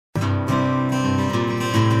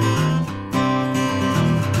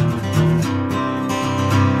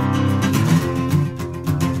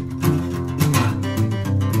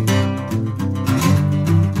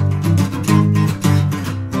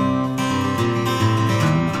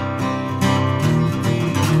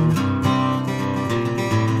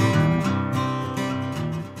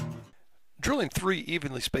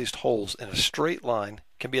evenly spaced holes in a straight line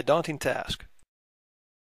can be a daunting task.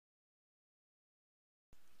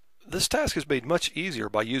 This task is made much easier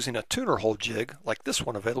by using a tuner hole jig like this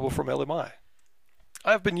one available from LMI.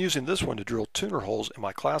 I have been using this one to drill tuner holes in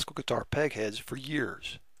my classical guitar peg heads for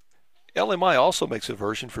years. LMI also makes a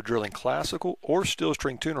version for drilling classical or steel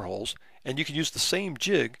string tuner holes, and you can use the same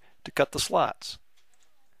jig to cut the slots.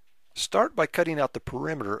 Start by cutting out the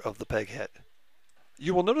perimeter of the peg head.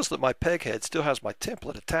 You will notice that my peg head still has my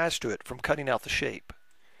template attached to it from cutting out the shape.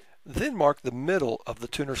 Then mark the middle of the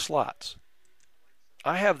tuner slots.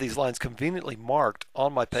 I have these lines conveniently marked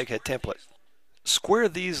on my peg head template. Square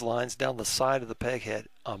these lines down the side of the peg head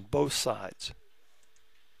on both sides.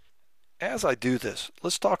 As I do this,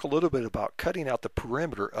 let's talk a little bit about cutting out the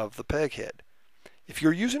perimeter of the peg head. If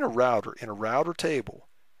you're using a router in a router table,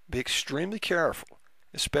 be extremely careful,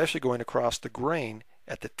 especially going across the grain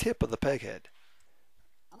at the tip of the peg head.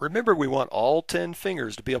 Remember, we want all 10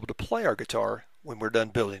 fingers to be able to play our guitar when we're done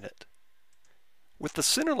building it. With the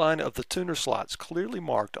center line of the tuner slots clearly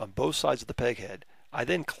marked on both sides of the peg head, I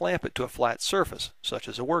then clamp it to a flat surface, such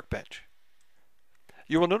as a workbench.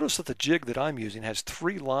 You will notice that the jig that I'm using has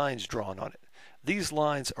 3 lines drawn on it. These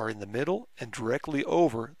lines are in the middle and directly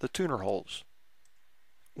over the tuner holes.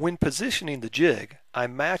 When positioning the jig, I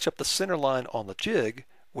match up the center line on the jig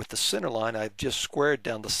with the center line I've just squared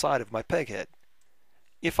down the side of my peg head.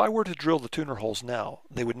 If I were to drill the tuner holes now,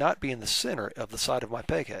 they would not be in the center of the side of my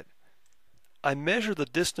peg head. I measure the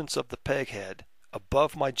distance of the peg head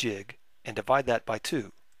above my jig and divide that by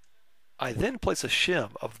 2. I then place a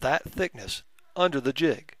shim of that thickness under the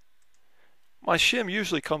jig. My shim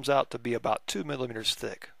usually comes out to be about 2 millimeters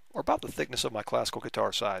thick, or about the thickness of my classical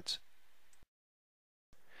guitar sides.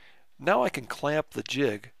 Now I can clamp the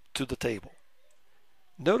jig to the table.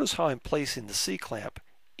 Notice how I'm placing the C-clamp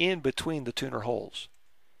in between the tuner holes.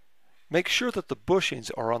 Make sure that the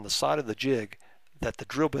bushings are on the side of the jig that the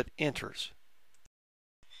drill bit enters.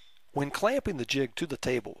 When clamping the jig to the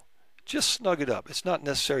table, just snug it up. It's not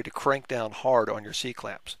necessary to crank down hard on your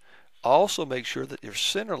C-clamps. Also make sure that your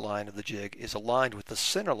center line of the jig is aligned with the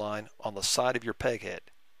center line on the side of your peg head.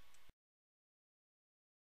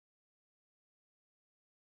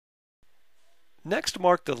 Next,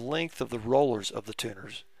 mark the length of the rollers of the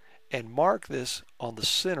tuners and mark this on the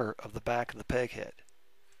center of the back of the peg head.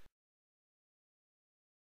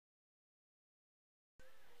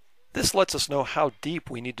 This lets us know how deep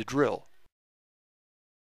we need to drill.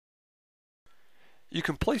 You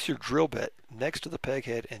can place your drill bit next to the peg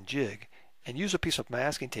head and jig and use a piece of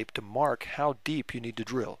masking tape to mark how deep you need to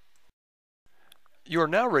drill. You are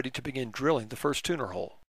now ready to begin drilling the first tuner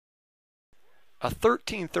hole. A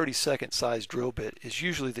 13/32 size drill bit is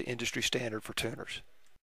usually the industry standard for tuners.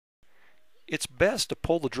 It's best to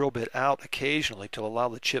pull the drill bit out occasionally to allow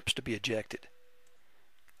the chips to be ejected.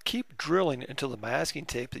 Keep drilling until the masking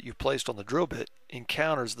tape that you placed on the drill bit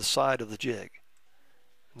encounters the side of the jig.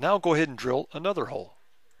 Now go ahead and drill another hole.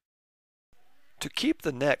 To keep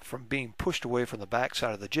the neck from being pushed away from the back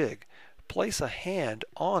side of the jig, place a hand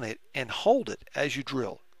on it and hold it as you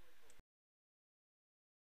drill.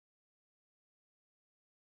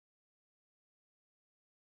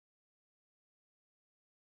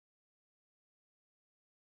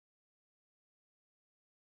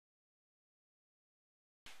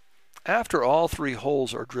 After all 3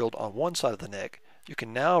 holes are drilled on one side of the neck, you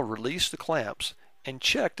can now release the clamps and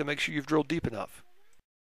check to make sure you've drilled deep enough.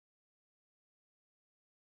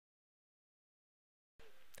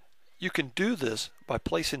 You can do this by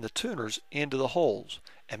placing the tuners into the holes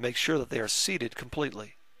and make sure that they are seated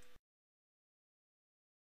completely.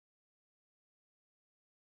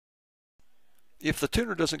 If the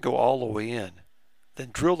tuner doesn't go all the way in, then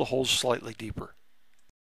drill the holes slightly deeper.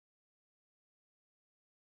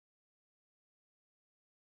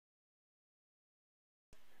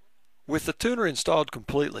 With the tuner installed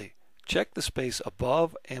completely, check the space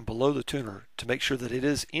above and below the tuner to make sure that it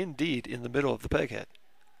is indeed in the middle of the peg head.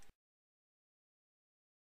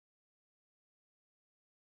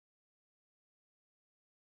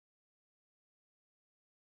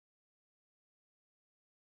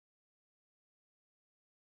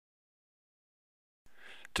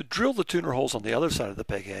 To drill the tuner holes on the other side of the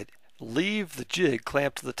peg head, leave the jig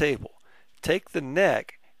clamped to the table. Take the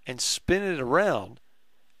neck and spin it around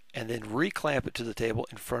and then reclamp it to the table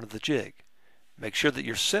in front of the jig. Make sure that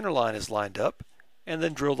your center line is lined up and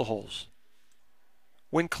then drill the holes.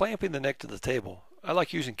 When clamping the neck to the table, I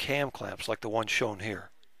like using cam clamps like the one shown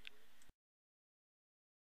here.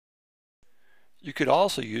 You could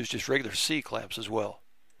also use just regular C-clamps as well.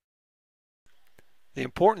 The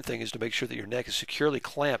important thing is to make sure that your neck is securely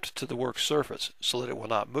clamped to the work surface so that it will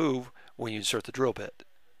not move when you insert the drill bit.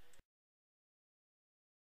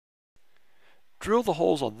 Drill the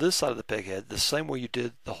holes on this side of the peg head the same way you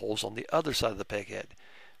did the holes on the other side of the peg head.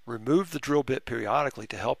 Remove the drill bit periodically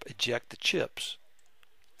to help eject the chips.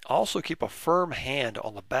 Also keep a firm hand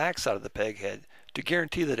on the back side of the peg head to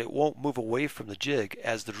guarantee that it won't move away from the jig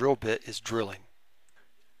as the drill bit is drilling.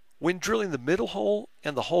 When drilling the middle hole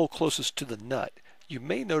and the hole closest to the nut, you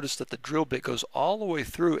may notice that the drill bit goes all the way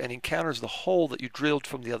through and encounters the hole that you drilled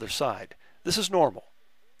from the other side. This is normal.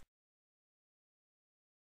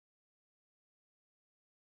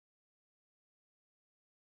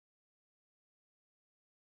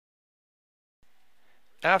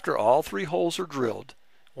 After all 3 holes are drilled,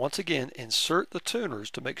 once again insert the tuners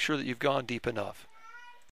to make sure that you've gone deep enough.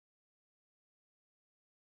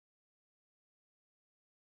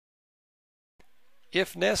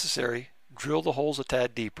 If necessary, drill the holes a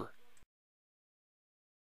tad deeper.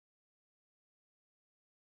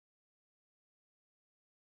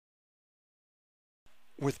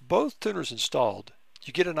 With both tuners installed,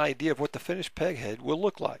 you get an idea of what the finished peg head will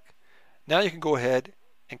look like. Now you can go ahead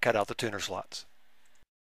and cut out the tuner slots.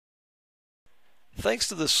 Thanks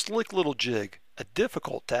to this slick little jig, a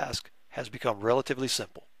difficult task has become relatively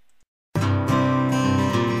simple.